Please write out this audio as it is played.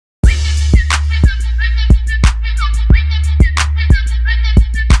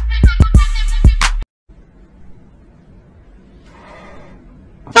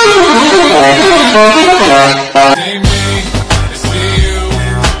Stay me, it's you.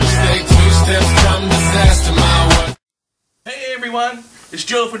 Stay 2 steps from disaster, my way. Hey everyone, it's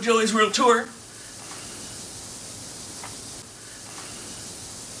Joe for Joey's World Tour.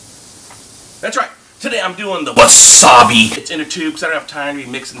 That's right, today I'm doing the wasabi. It's in a tube because I don't have time to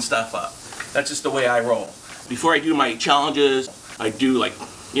be mixing stuff up. That's just the way I roll. Before I do my challenges, I do like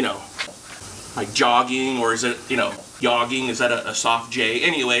jogging, or is it, yogging, is that a soft J?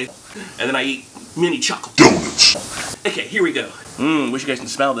 Anyway, and then I eat mini chocolate donuts. Okay, here we go. Wish you guys can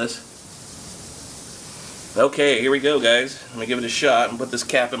smell this. Okay, here we go, guys. Let me give it a shot and put this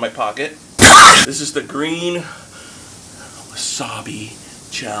cap in my pocket. This is the green wasabi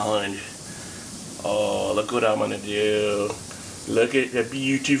challenge. Oh, look what I'm gonna do. Look at how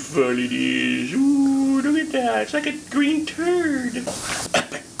beautiful it is. Ooh, look at that. It's like a green turd.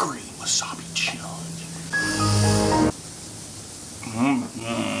 Epic green wasabi challenge.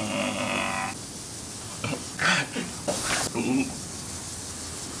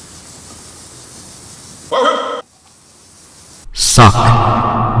 Suck.